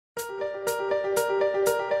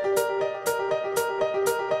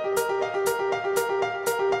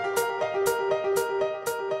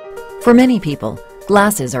For many people,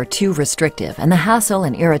 glasses are too restrictive and the hassle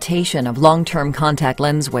and irritation of long-term contact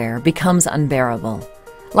lens wear becomes unbearable.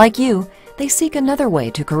 Like you, they seek another way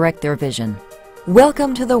to correct their vision.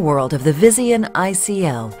 Welcome to the world of the Visian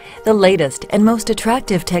ICL, the latest and most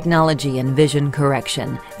attractive technology in vision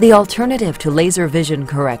correction, the alternative to laser vision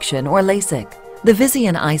correction or LASIK. The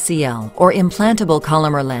Visian ICL, or implantable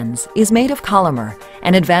Collamer lens, is made of Collamer,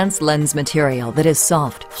 an advanced lens material that is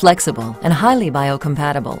soft, flexible, and highly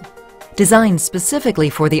biocompatible. Designed specifically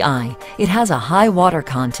for the eye, it has a high water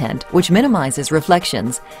content which minimizes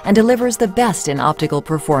reflections and delivers the best in optical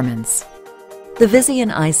performance. The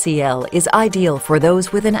Visian ICL is ideal for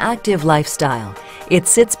those with an active lifestyle. It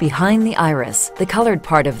sits behind the iris, the colored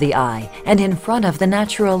part of the eye, and in front of the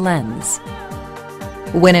natural lens.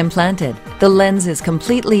 When implanted, the lens is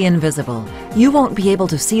completely invisible. You won't be able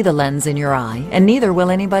to see the lens in your eye, and neither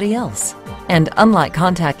will anybody else. And unlike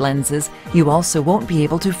contact lenses, you also won't be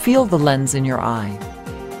able to feel the lens in your eye.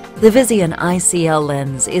 The Visian ICL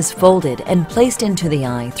lens is folded and placed into the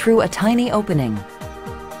eye through a tiny opening.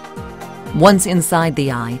 Once inside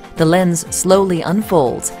the eye, the lens slowly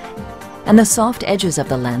unfolds, and the soft edges of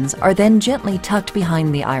the lens are then gently tucked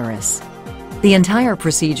behind the iris. The entire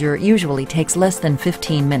procedure usually takes less than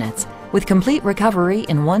 15 minutes, with complete recovery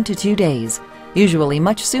in 1 to 2 days, usually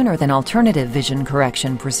much sooner than alternative vision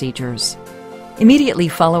correction procedures. Immediately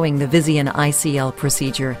following the Visian ICL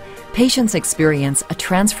procedure, patients experience a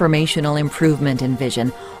transformational improvement in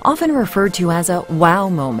vision, often referred to as a wow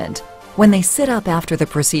moment, when they sit up after the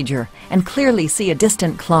procedure and clearly see a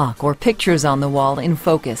distant clock or pictures on the wall in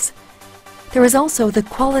focus. There is also the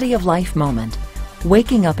quality of life moment,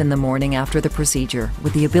 waking up in the morning after the procedure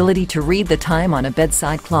with the ability to read the time on a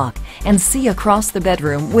bedside clock and see across the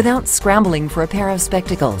bedroom without scrambling for a pair of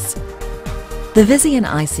spectacles. The Visian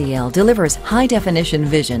ICL delivers high-definition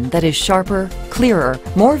vision that is sharper, clearer,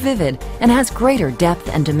 more vivid, and has greater depth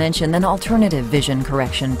and dimension than alternative vision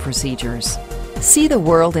correction procedures. See the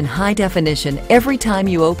world in high definition every time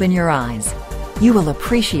you open your eyes. You will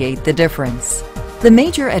appreciate the difference. The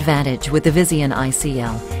major advantage with the Visian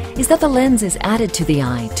ICL is that the lens is added to the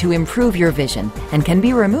eye to improve your vision and can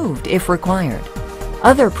be removed if required.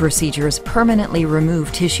 Other procedures permanently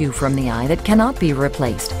remove tissue from the eye that cannot be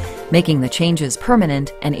replaced, making the changes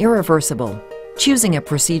permanent and irreversible. Choosing a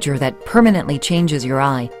procedure that permanently changes your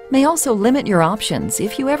eye may also limit your options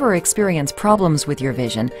if you ever experience problems with your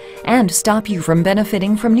vision and stop you from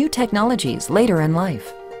benefiting from new technologies later in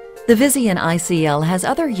life. The Visian ICL has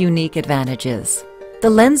other unique advantages. The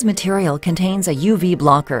lens material contains a UV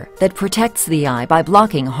blocker that protects the eye by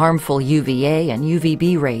blocking harmful UVA and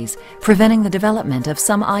UVB rays, preventing the development of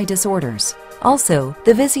some eye disorders. Also,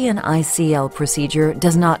 the Visian ICL procedure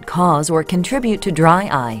does not cause or contribute to dry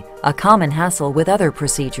eye, a common hassle with other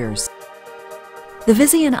procedures. The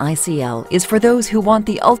Visian ICL is for those who want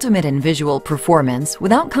the ultimate in visual performance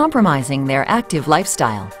without compromising their active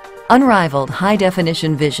lifestyle. Unrivaled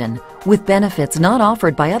high-definition vision with benefits not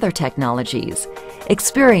offered by other technologies.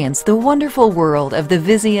 Experience the wonderful world of the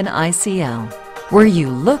Visian ICL, where you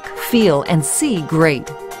look, feel, and see great.